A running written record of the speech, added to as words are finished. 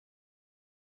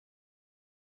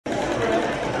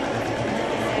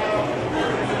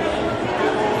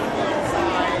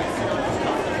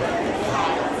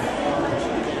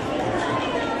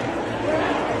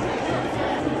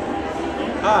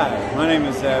name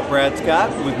is Brad Scott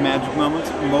with Magic Moments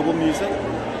Mobile Music,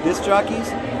 Disc Jockeys,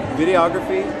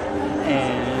 Videography,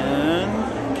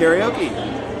 and Karaoke.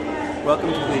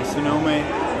 Welcome to the Sonoma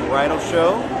Wedding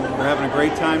Show. We're having a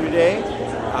great time today.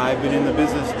 I've been in the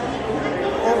business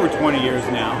over 20 years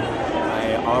now.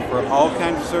 I offer all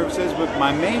kinds of services, but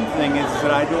my main thing is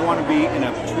that I don't want to be an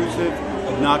obtrusive,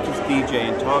 obnoxious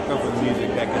DJ and talk over the music.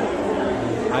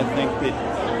 I think that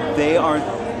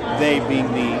they being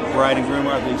the bride and groom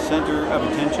are the center of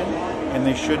attention, and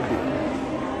they should be.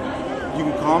 You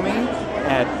can call me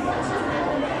at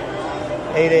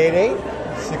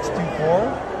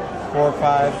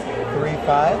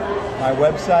 888-624-4535. My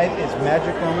website is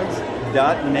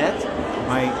magicmoments.net.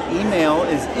 My email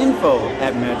is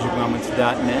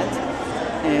info@magicmoments.net.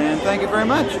 And thank you very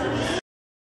much.